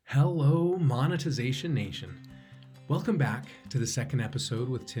Hello, Monetization Nation. Welcome back to the second episode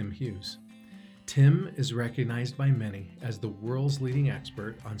with Tim Hughes. Tim is recognized by many as the world's leading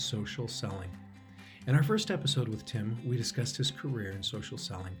expert on social selling. In our first episode with Tim, we discussed his career in social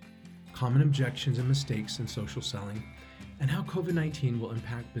selling, common objections and mistakes in social selling, and how COVID-19 will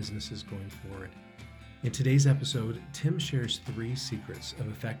impact businesses going forward. In today's episode, Tim shares 3 secrets of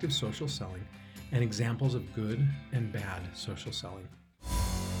effective social selling and examples of good and bad social selling.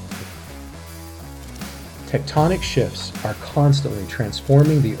 Tectonic shifts are constantly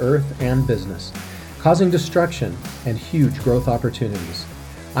transforming the earth and business, causing destruction and huge growth opportunities.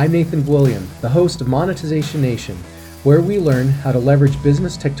 I'm Nathan Gwilliam, the host of Monetization Nation, where we learn how to leverage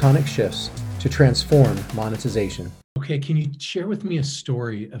business tectonic shifts to transform monetization. Okay, can you share with me a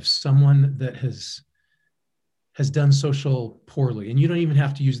story of someone that has done social poorly? And you don't even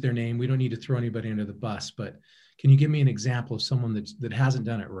have to use their name. We don't need to throw anybody under the bus, but can you give me an example of someone that hasn't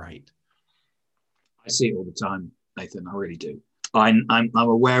done it right? I see it all the time, Nathan. I really do. I'm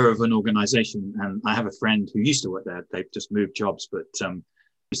aware of an organization, and I have a friend who used to work there. They've just moved jobs, but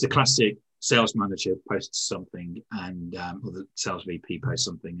it's the classic sales manager posts something, and or the sales VP posts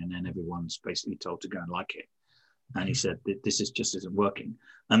something, and then everyone's basically told to go and like it. And he said that this just isn't working.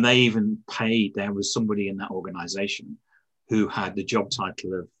 And they even paid. There was somebody in that organization who had the job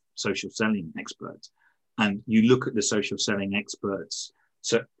title of social selling expert. And you look at the social selling experts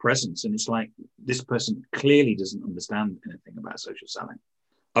presence, and it's like, this person clearly doesn't understand anything about social selling.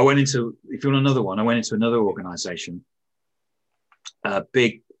 I went into another organization, a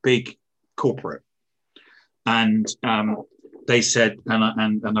big corporate, and they said,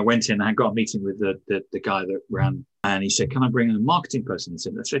 and I went in and I got a meeting with the guy that ran, and he said, "Can I bring in a marketing person?" I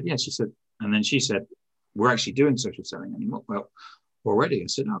said, "Yes." She said, and then she said, "We're actually doing social selling anymore." Well, already. I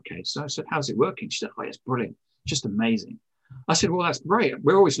said, "Okay." So I said, "How's it working?" She said, "Oh, it's brilliant, just amazing." I said, "Well, that's great.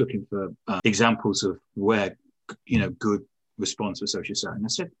 We're always looking for examples of where, good response for social selling." I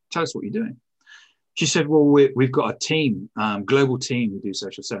said, "Tell us what you're doing." She said, "Well, we've got a team, global team who do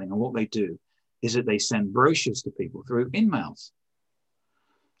social selling. And what they do is that they send brochures to people through InMails."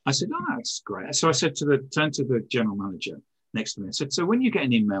 I said, "Oh, that's great." So I said turned to the general manager next to me. I said, "So when you get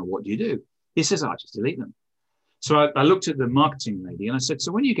an email, what do you do?" He says, "I just delete them." So I looked at the marketing lady and I said,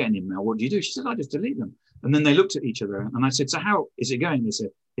 "So when you get an email, what do you do?" She said, "I just delete them." And then they looked at each other and I said, "So how is it going?" They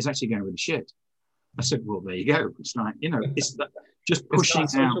said, "It's actually going really shit." I said, "Well, there you go." It's like, it's just pushing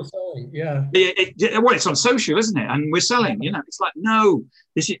out. Selling. Yeah. Well, it's on social, isn't it? And we're selling, it's like, no,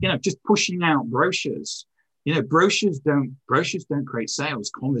 this is, just pushing out brochures. Brochures don't create sales.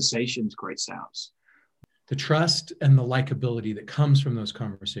 Conversations create sales. The trust and the likability that comes from those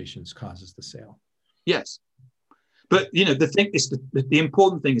conversations causes the sale. Yes. But the thing is, the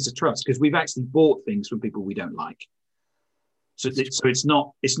important thing is the trust, because we've actually bought things from people we don't like. So it's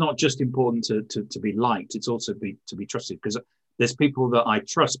not just important to be liked; it's also to be trusted. Because there's people that I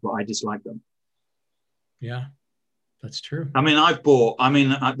trust, but I dislike them. Yeah, that's true. I mean, I've bought a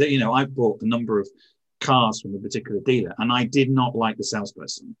number of cars from a particular dealer, and I did not like the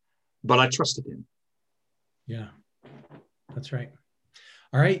salesperson, but I trusted him. Yeah, that's right.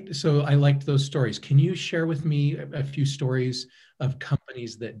 All right. So I liked those stories. Can you share with me a few stories of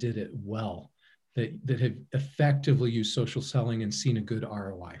companies that did it well, that have effectively used social selling and seen a good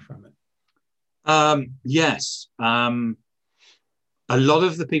ROI from it? Yes. A lot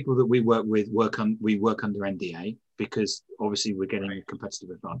of the people that we work with work under NDA, because obviously we're getting a competitive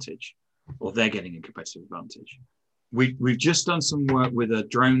advantage, or they're getting a competitive advantage. We've just done some work with a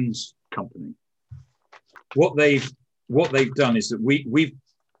drones company. What they've done is that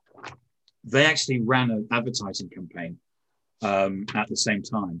they actually ran an advertising campaign at the same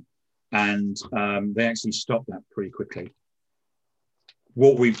time, and they actually stopped that pretty quickly.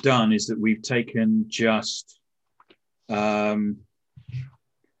 What we've done is that we've taken just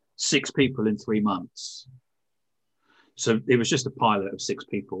 6 people in 3 months. So it was just a pilot of 6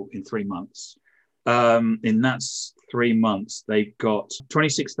 people in 3 months. In that 3 months, they've got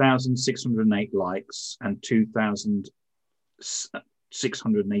 26,608 likes and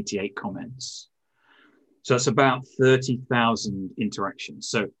 2,688 comments. So that's about 30,000 interactions.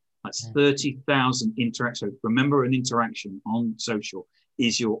 So that's 30,000 interactions. Remember, an interaction on social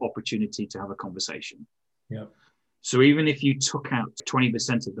is your opportunity to have a conversation. Yep. So even if you took out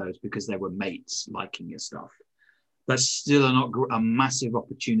 20% of those because they were mates liking your stuff, that's still a massive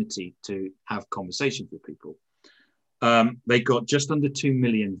opportunity to have conversations with people. They got just under 2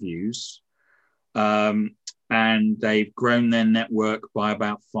 million views, and they've grown their network by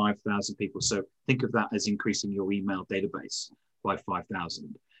about 5,000 people. So think of that as increasing your email database by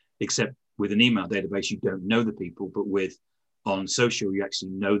 5,000. Except with an email database, you don't know the people, but with On social, you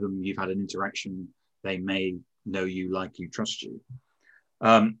actually know them, you've had an interaction, they may know you, like you, trust you.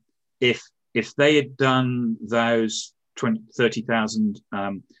 If they had done those 30,000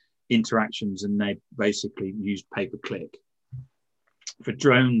 interactions and they basically used pay-per-click, for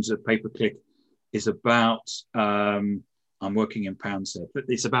drones, a pay-per-click is about, I'm working in pounds here, but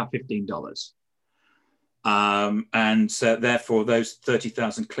it's about $15. And so therefore those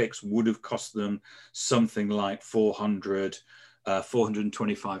 30,000 clicks would have cost them something like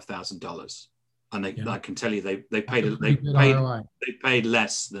 $425,000. And I can tell you they paid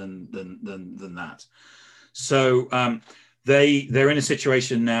less than that. So they're in a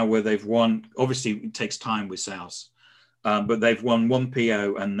situation now where they've won. Obviously, it takes time with sales, but they've won one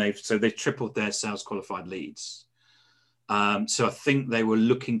PO and they've tripled their sales qualified leads. So I think they were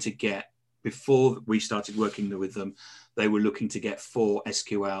looking to get, before we started working with them, they were looking to get 4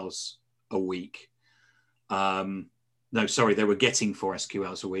 SQLs a week. No, sorry, they were getting 4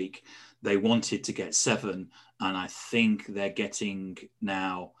 SQLs a week. They wanted to get 7, and I think they're getting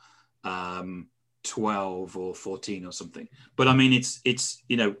now 12 or 14 or something. But I mean, it's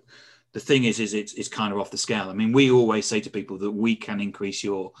you know, the thing is it's kind of off the scale. I mean, we always say to people that we can increase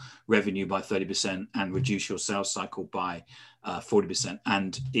your revenue by 30% and reduce your sales cycle by 40%,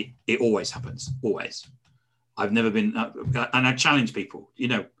 and it always happens. Always. I've never been, and I challenge people. You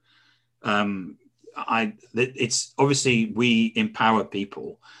know, it's obviously we empower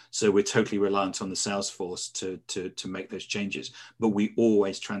people, so we're totally reliant on the sales force to make those changes. But we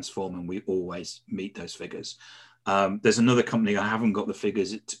always transform and we always meet those figures. There's another company, I haven't got the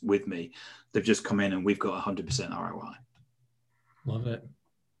figures with me. They've just come in and we've got 100% ROI. Love it.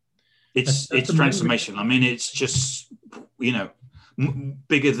 It's transformation. I mean, it's just, you know,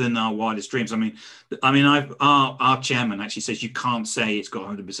 bigger than our wildest dreams. I mean, our chairman actually says you can't say it's got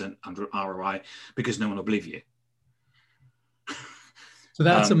 100% ROI because no one will believe you. So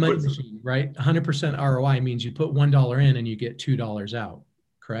that's a money machine, right? 100% ROI means you put $1 in and you get $2 out,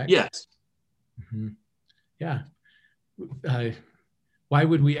 correct? Yes. Mm-hmm. Yeah. Why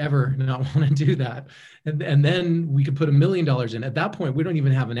would we ever not want to do that? And then we could put $1 million in. At that point, we don't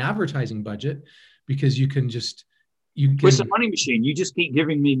even have an advertising budget, because you can. It's a money machine. You just keep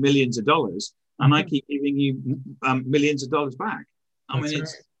giving me millions of dollars, and I keep giving you millions of dollars back.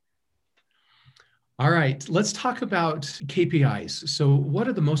 All right, let's talk about KPIs. So what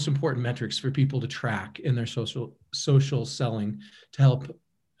are the most important metrics for people to track in their social selling to help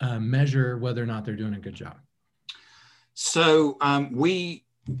measure whether or not they're doing a good job? So we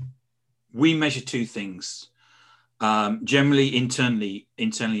measure 2 things. Generally,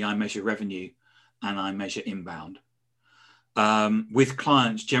 internally, I measure revenue and I measure inbound. With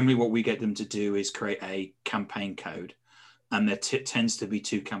clients, generally what we get them to do is create a campaign code, and there tends to be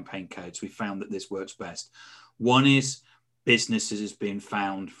 2 campaign codes. We found that this works best. One is business is being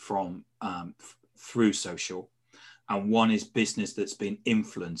found from through social, and one is business that's been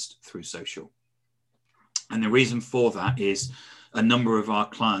influenced through social. And the reason for that is a number of our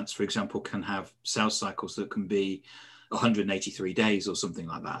clients, for example, can have sales cycles that can be 183 days or something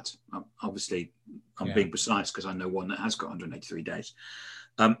like that. Obviously, I'm being precise because I know one that has got 183 days.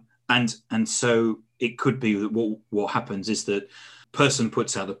 And so it could be that what happens is that person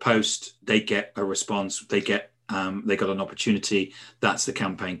puts out a post, they get a response, they got an opportunity. That's the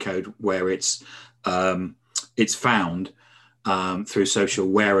campaign code where it's found through social,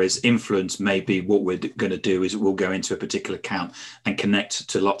 whereas influence may be what we're going to do is we'll go into a particular account and connect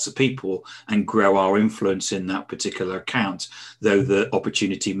to lots of people and grow our influence in that particular account, though the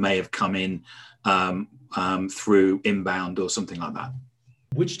opportunity may have come in through inbound or something like that.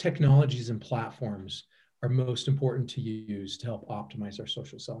 Which technologies and platforms are most important to use to help optimize our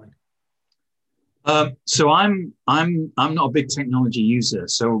social selling? So I'm not a big technology user,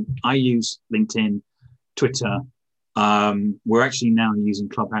 so I use LinkedIn, Twitter. We're actually now using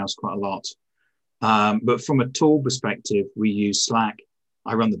Clubhouse quite a lot. But from a tool perspective, we use Slack.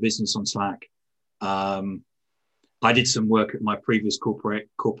 I run the business on Slack. I did some work at my previous corporate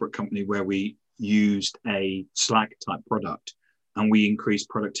company where we used a Slack type product, and we increased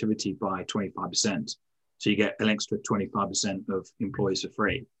productivity by 25%. So you get an extra 25% of employees for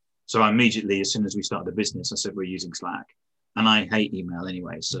free. So immediately, as soon as we started the business, I said, we're using Slack. And I hate email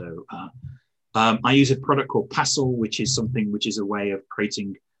anyway. So I use a product called Passel, which is a way of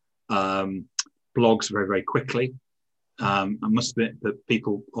creating blogs very, very quickly. I must admit that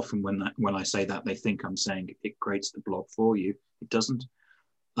people often, when I say that, they think I'm saying it creates the blog for you. It doesn't.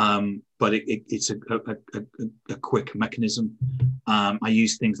 But it's a quick mechanism. I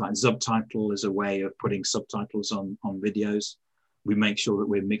use things like Subtitle as a way of putting subtitles on videos. We make sure that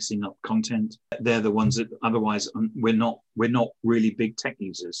we're mixing up content. They're the ones that otherwise we're not really big tech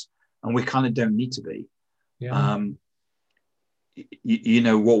users, and we kind of don't need to be. Yeah.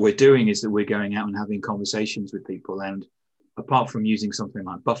 What we're doing is that we're going out and having conversations with people, and apart from using something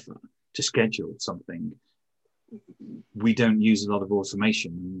like Buffer to schedule something, we don't use a lot of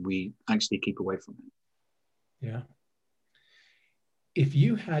automation. We actually keep away from it. Yeah. If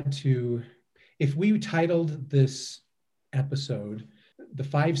we titled this episode "The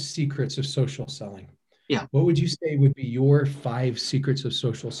 5 Secrets of Social Selling," yeah, what would you say would be your 5 secrets of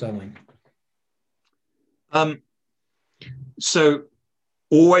social selling? So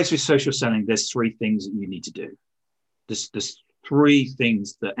always with social selling, there's 3 things that you need to do. There's 3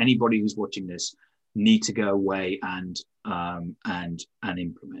 things that anybody who's watching this need to go away and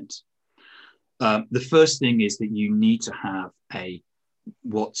implement. The first thing is that you need to have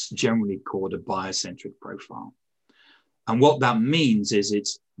what's generally called a buyer-centric profile. And what that means is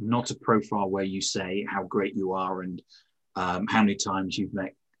it's not a profile where you say how great you are and how many times you've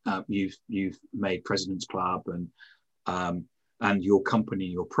made President's Club and your company,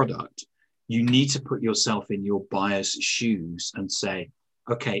 your product. You need to put yourself in your buyer's shoes and say,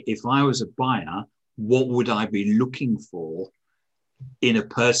 okay, if I was a buyer, what would I be looking for in a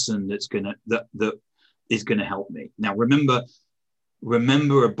person that is gonna help me? Now, remember,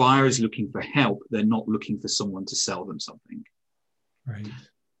 a buyer is looking for help. They're not looking for someone to sell them something. Right.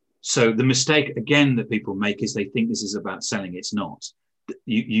 So the mistake again that people make is they think this is about selling. It's not.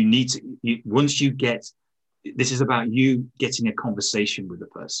 You need to. This is about you getting a conversation with the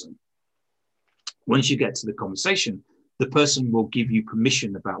person. Once you get to the conversation, the person will give you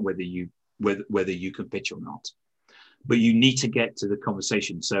permission about whether you can pitch or not. But you need to get to the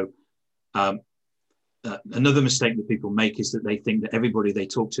conversation. So another mistake that people make is that they think that everybody they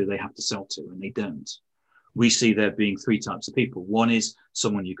talk to, they have to sell to, and they don't. We see there being 3 types of people. One is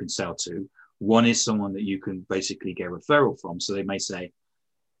someone you can sell to. One is someone that you can basically get referral from. So they may say,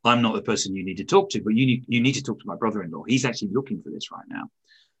 I'm not the person you need to talk to, but you need to talk to my brother-in-law. He's actually looking for this right now.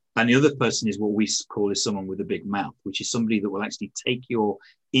 And the other person is what we call is someone with a big mouth, which is somebody that will actually take your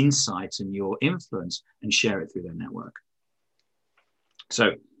insights and your influence and share it through their network.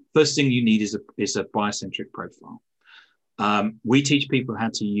 So first thing you need is a buyer-centric profile. We teach people how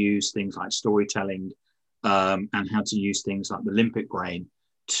to use things like storytelling and how to use things like the limbic brain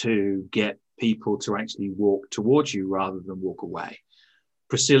to get people to actually walk towards you rather than walk away.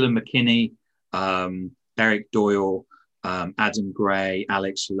 Priscilla McKinney, Eric Doyle, Adam Gray,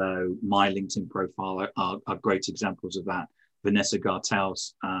 Alex Lowe, my LinkedIn profile are great examples of that. Vanessa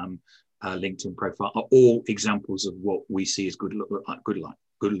Gartel's LinkedIn profile are all examples of what we see as good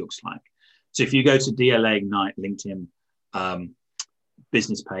looks like. So if you go to DLA Ignite LinkedIn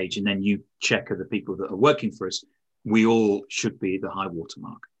business page and then you check other people that are working for us, we all should be the high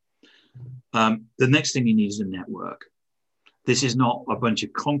watermark. The next thing you need is a network. This is not a bunch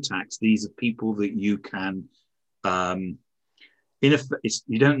of contacts. These are people that you can, you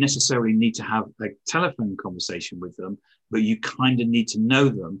don't necessarily need to have a telephone conversation with them, but you kind of need to know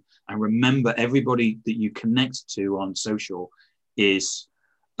them. And remember, everybody that you connect to on social is,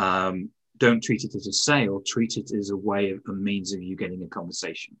 don't treat it as a sale, treat it as a means of you getting a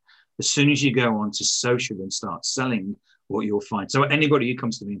conversation. As soon as you go onto social and start selling, what you'll find. So anybody who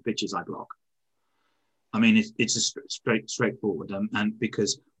comes to me in pitches, I block. I mean, it's a straightforward, and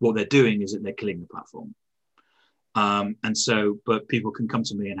because what they're doing is that they're killing the platform. But people can come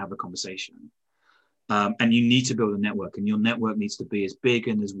to me and have a conversation. And you need to build a network, and your network needs to be as big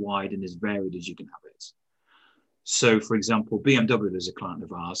and as wide and as varied as you can have it. So, for example, BMW is a client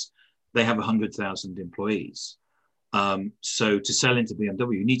of ours. They have 100,000 employees. So to sell into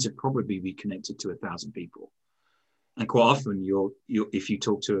BMW, you need to probably be connected to 1,000 people. And quite often, if you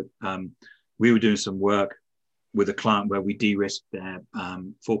talk to we were doing some work with a client where we de-risked their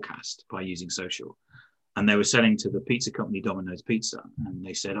forecast by using social. And they were selling to the pizza company, Domino's Pizza. And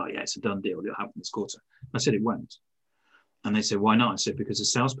they said, oh, yeah, it's a done deal. It'll happen this quarter. I said, it won't. And they said, why not? I said, because the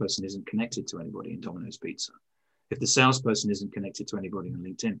salesperson isn't connected to anybody in Domino's Pizza. If the salesperson isn't connected to anybody on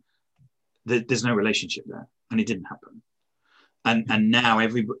LinkedIn, there's no relationship there. And it didn't happen. And now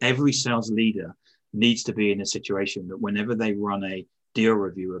every sales leader needs to be in a situation that whenever they run a deal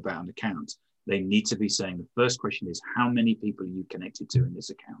review about an account, they need to be saying the first question is, how many people are you connected to in this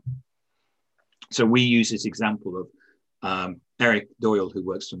account? So we use this example of Eric Doyle, who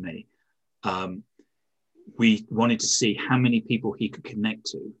works for me. We wanted to see how many people he could connect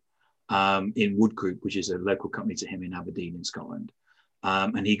to in Wood Group, which is a local company to him in Aberdeen in Scotland.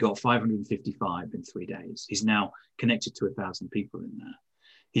 And he got 555 in 3 days. He's now connected to 1,000 people in there.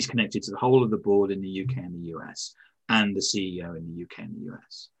 He's connected to the whole of the board in the UK and the US. and the CEO in the UK and the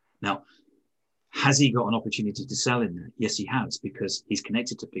US. Now, has he got an opportunity to sell in there? Yes, he has, because he's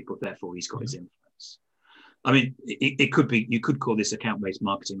connected to people, therefore he's got his influence. I mean, it could be, you could call this account-based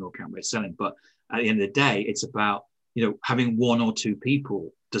marketing or account-based selling, but at the end of the day, it's about, having one or two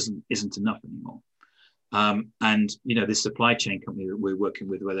people isn't enough anymore. And this supply chain company that we're working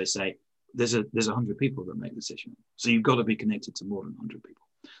with, where they say there's 100 people that make the decision, so you've got to be connected to more than 100 people.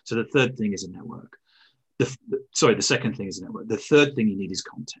 So the third thing is a network. The second thing is a network. The third thing you need is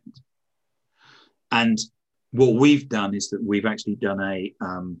content. And what we've done is that we've actually done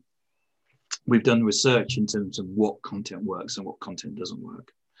we've done research in terms of what content works and what content doesn't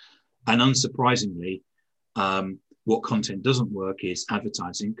work. And unsurprisingly, what content doesn't work is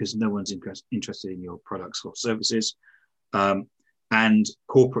advertising, because no one's interested in your products or services, and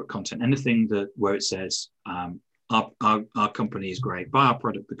corporate content, anything where it says our company is great, buy our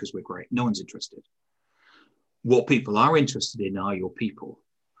product because we're great. No one's interested. What people are interested in are your people,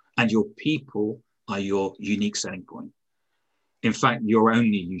 and your people are your unique selling point. In fact, your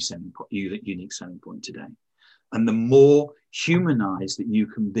only unique selling point today. And the more humanized that you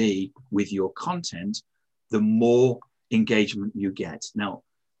can be with your content, the more engagement you get. Now,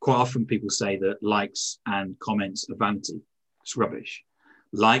 quite often people say that likes and comments are vanity. It's rubbish.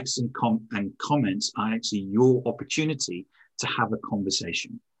 Likes and comments are actually your opportunity to have a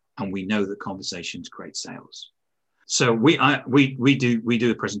conversation. And we know that conversations create sales. So we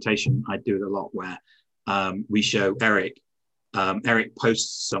do a presentation. I do it a lot, where we show Eric. Eric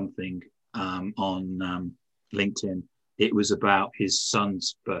posts something on LinkedIn. It was about his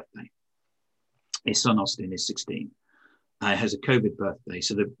son's birthday. His son Austin is 16. Has a COVID birthday,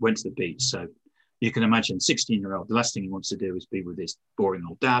 so they went to the beach. So you can imagine, 16-year-old, the last thing he wants to do is be with his boring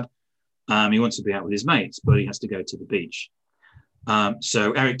old dad. He wants to be out with his mates, but he has to go to the beach.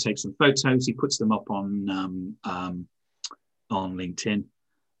 So Eric takes some photos. He puts them up on LinkedIn,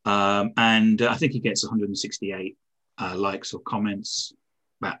 and I think he gets 168 likes or comments,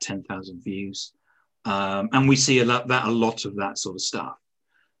 about 10,000 views, and we see a lot of that sort of stuff.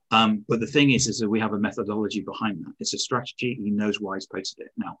 But the thing is that we have a methodology behind that. It's a strategy. He knows why he's posted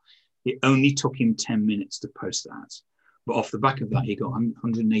it. Now, it only took him 10 minutes to post that, but off the back of that, he got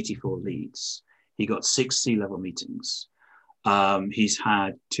 184 leads. He got 6 C-level meetings. He's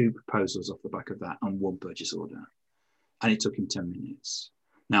had 2 proposals off the back of that and 1 purchase order, and it took him 10 minutes.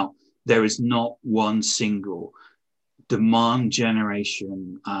 Now, there is not one single demand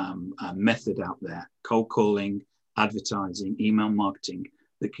generation method out there, cold calling, advertising, email marketing,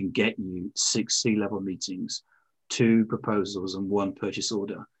 that can get you 6 C-level meetings, 2 proposals, and 1 purchase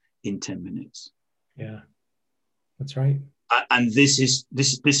order in 10 minutes. Yeah, that's right. And this is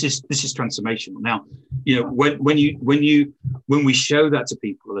transformational. Now, when we show that to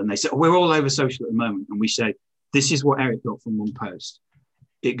people and they say, we're all over social at the moment, and we say, this is what Eric got from 1 post,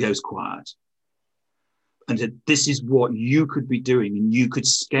 it goes quiet. And that this is what you could be doing, and you could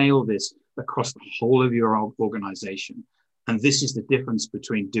scale this across the whole of your organization. And this is the difference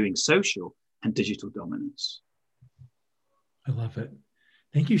between doing social and digital dominance. I love it.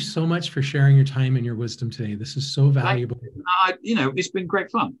 Thank you so much for sharing your time and your wisdom today. This is so valuable. It's been great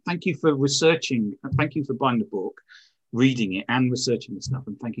fun. Thank you for researching. Thank you for buying the book, reading it, and researching the stuff.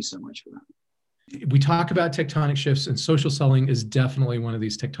 And thank you so much for that. We talk about tectonic shifts, and social selling is definitely one of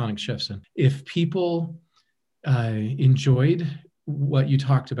these tectonic shifts. And if people enjoyed what you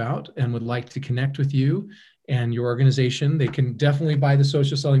talked about and would like to connect with you and your organization, they can definitely buy the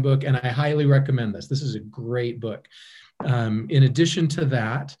social selling book. And I highly recommend this. This is a great book. In addition to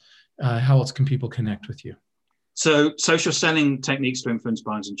that, how else can people connect with you? So, Social Selling Techniques to Influence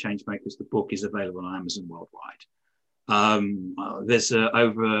Buyers and Change Makers, the book is available on Amazon worldwide. There's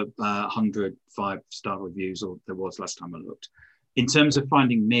over 100 5-star reviews, or there was last time I looked. In terms of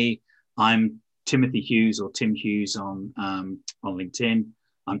finding me, I'm Timothy Hughes, or Tim Hughes on LinkedIn.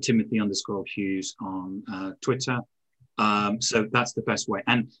 I'm Timothy_Hughes on Twitter. So that's the best way.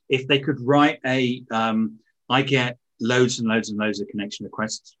 And if they could write I get loads and loads and loads of connection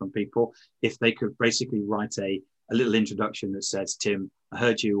requests from people. If they could basically write a little introduction that says, Tim, I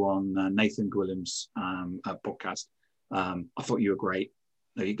heard you on Nathan Gwilliam's podcast. I thought you were great.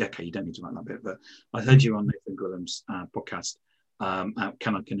 Okay, you don't need to write that bit, but I heard you on Nathan Gwilliam's podcast.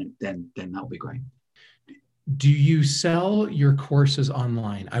 Can I connect? Then that'll be great. Do you sell your courses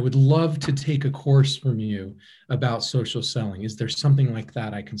online? I would love to take a course from you about social selling. Is there something like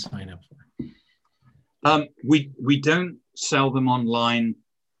that I can sign up for? We don't sell them online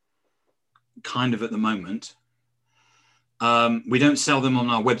kind of at the moment. We don't sell them on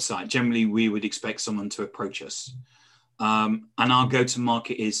our website. Generally, we would expect someone to approach us. And our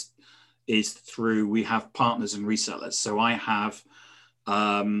go-to-market is is through, we have partners and resellers. So I have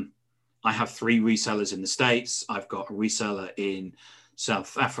 3 resellers in the States. I've got a reseller in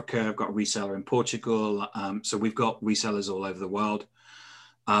South Africa. I've got a reseller in Portugal. So we've got resellers all over the world.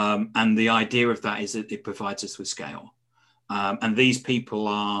 And the idea of that is that it provides us with scale. And these people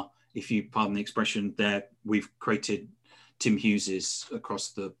are, if you pardon the expression, we've created Tim Hugheses across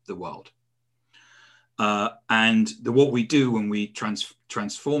the world. And what we do when we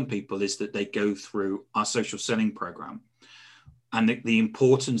transform people is that they go through our social selling program. And the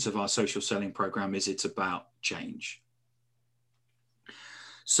importance of our social selling program is it's about change.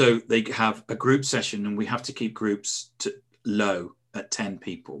 So they have a group session, and we have to keep groups low at 10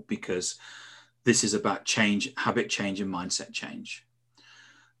 people, because this is about change, habit change, and mindset change.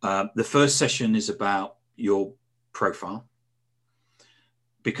 The first session is about your profile,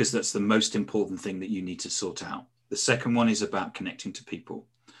 because that's the most important thing that you need to sort out. The second one is about connecting to people.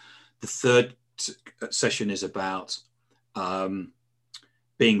 The third session is about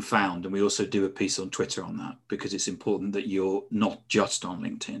being found. And we also do a piece on Twitter on that, because it's important that you're not just on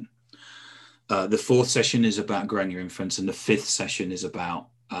LinkedIn. The fourth session is about growing your influence. And the fifth session is about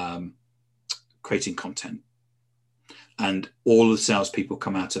creating content. And all the salespeople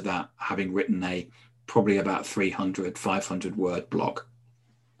come out of that having written probably about 300, 500 word blog.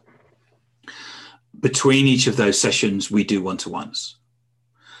 Between each of those sessions, we do one-to-ones.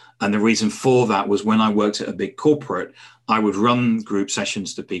 And the reason for that was, when I worked at a big corporate, I would run group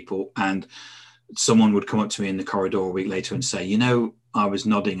sessions to people, and someone would come up to me in the corridor a week later and say, I was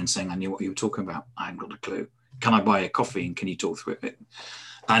nodding and saying I knew what you were talking about. I haven't got a clue. Can I buy a coffee, and can you talk through it?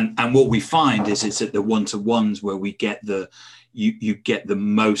 And what we find is it's at the one-to-ones where we get you get the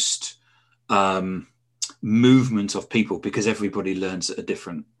most movement of people, because everybody learns at a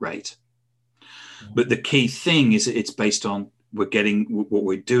different rate. But the key thing is that it's based on, what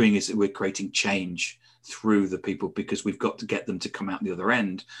we're doing is that we're creating change through the people, because we've got to get them to come out the other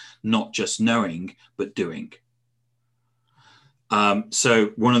end, not just knowing, but doing.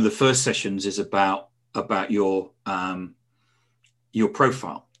 So one of the first sessions is about your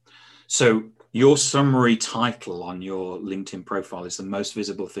profile. So your summary title on your LinkedIn profile is the most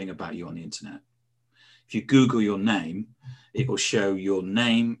visible thing about you on the internet. If you Google your name, it will show your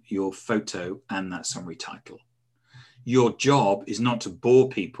name, your photo, and that summary title. Your job is not to bore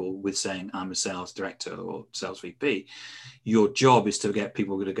people with saying, I'm a sales director or sales VP. Your job is to get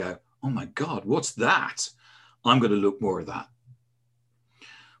people to go, oh my God, what's that? I'm going to look more of that.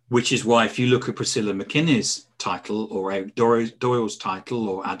 Which is why, if you look at Priscilla McKinney's title, or Eric Doyle's title,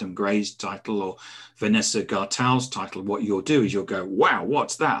 or Adam Gray's title, or Vanessa Gartal's title, what you'll do is you'll go, wow,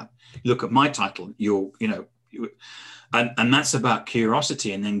 what's that? Look at my title. And that's about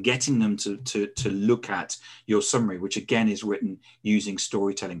curiosity, and then getting them to look at your summary, which again is written using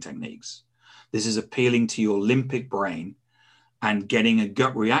storytelling techniques. This is appealing to your limbic brain and getting a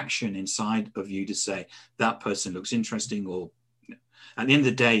gut reaction inside of you to say, that person looks interesting. Or at the end of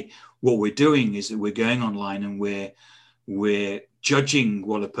the day, what we're doing is that we're going online and we're judging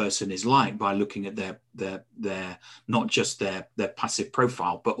what a person is like by looking at their not just their passive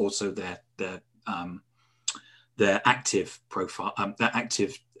profile, but also their active profile,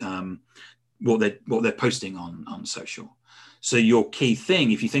 what they're posting on social. So your key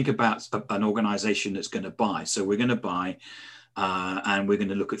thing, if you think about an organization that's going to buy, so we're going to buy, and we're going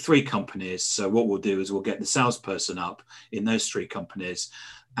to look at 3 companies. So what we'll do is we'll get the salesperson up in those 3 companies.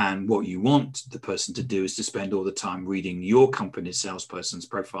 And what you want the person to do is to spend all the time reading your company's salesperson's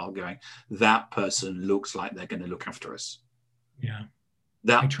profile, going, that person looks like they're going to look after us. Yeah.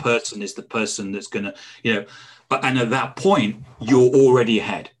 That person is the person that's going to, and at that point, you're already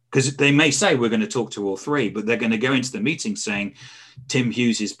ahead. Because they may say, we're going to talk to all 3, but they're going to go into the meeting saying, Tim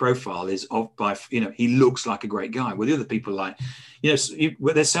Hughes' profile is he looks like a great guy. Well, the other people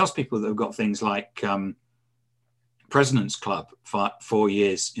there's salespeople that have got things like President's Club for 4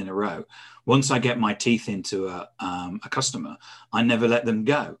 years in a row. Once I get my teeth into a customer, I never let them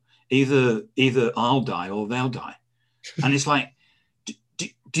go. Either I'll die or they'll die. And it's like,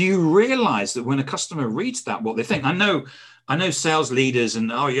 do you realize that when a customer reads that, what they think? I know sales leaders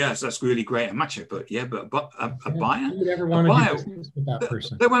and, oh yes, that's really great, a matchup, but a buyer, who would ever want to do business with that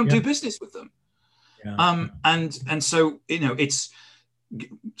person? They won't do business with them. Yeah. And so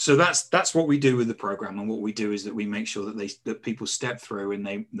so that's what we do with the program. And what we do is that we make sure that people step through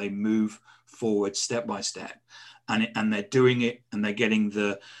and they move forward step by step, and they're doing it, and they're getting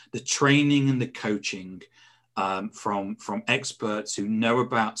the training and the coaching from experts who know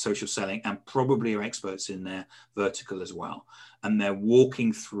about social selling and probably are experts in their vertical as well. and they're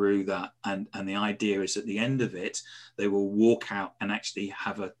walking through that. And the idea is at the end of it, they will walk out and actually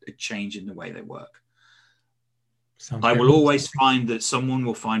have a change in the way they work. I will always find that someone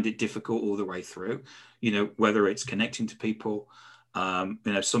will find it difficult all the way through, whether it's connecting to people.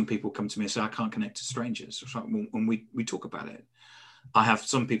 Some people come to me and say, I can't connect to strangers. When we talk about it, I have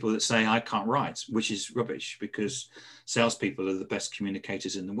some people that say I can't write, which is rubbish, because salespeople are the best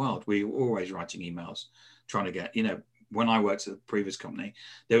communicators in the world. We're always writing emails, trying to get, when I worked at the previous company,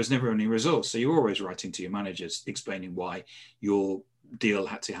 there was never any resource. So you're always writing to your managers, explaining why your deal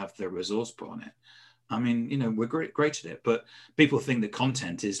had to have the resource put on it. I mean, we're great at it, but people think that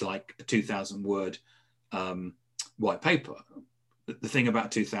content is like a 2,000 word white paper. The thing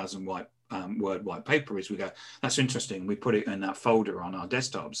about 2,000 word white paper is we go, that's interesting. We put it in that folder on our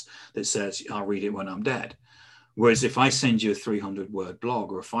desktops that says, I'll read it when I'm dead. Whereas if I send you a 300 word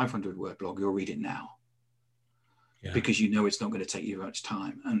blog or a 500 word blog, you'll read it now. Yeah. Because it's not going to take you much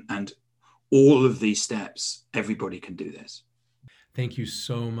time. And all of these steps, everybody can do this. Thank you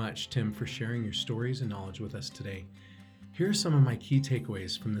so much, Tim, for sharing your stories and knowledge with us today. Here are some of my key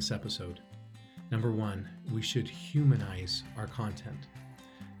takeaways from this episode. Number 1, we should humanize our content.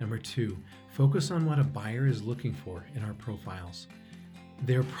 Number 2, focus on what a buyer is looking for in our profiles.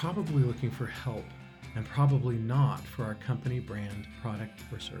 They're probably looking for help and probably not for our company brand, product,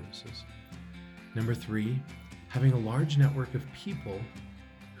 or services. Number 3, having a large network of people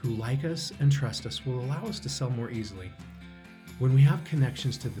who like us and trust us will allow us to sell more easily. When we have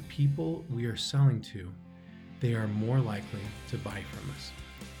connections to the people we are selling to, they are more likely to buy from us.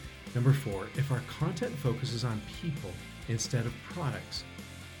 Number 4, if our content focuses on people instead of products,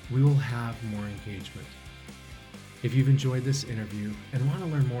 we will have more engagement. If you've enjoyed this interview and want to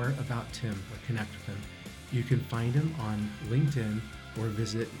learn more about Tim or connect with him, you can find him on LinkedIn or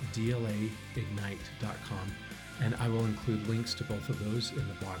visit dlaignite.com, and I will include links to both of those in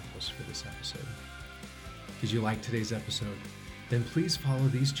the blog post for this episode. Did you like today's episode? Then please follow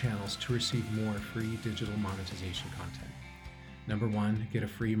these channels to receive more free digital monetization content. Number 1, get a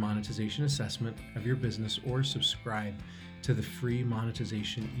free monetization assessment of your business or subscribe to the free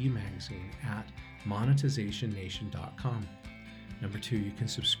monetization e-magazine at monetizationnation.com. Number 2, you can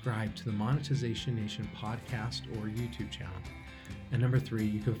subscribe to the Monetization Nation podcast or YouTube channel. And number 3,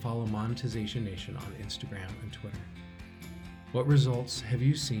 you can follow Monetization Nation on Instagram and Twitter. What results have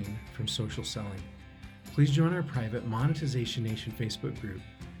you seen from social selling? Please join our private Monetization Nation Facebook group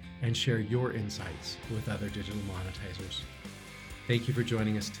and share your insights with other digital monetizers. Thank you for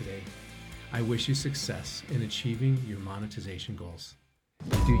joining us today. I wish you success in achieving your monetization goals.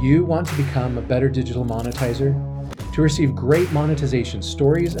 Do you want to become a better digital monetizer? To receive great monetization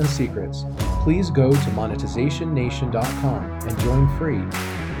stories and secrets, please go to monetizationnation.com and join free.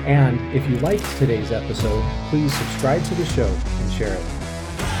 And if you liked today's episode, please subscribe to the show and share it.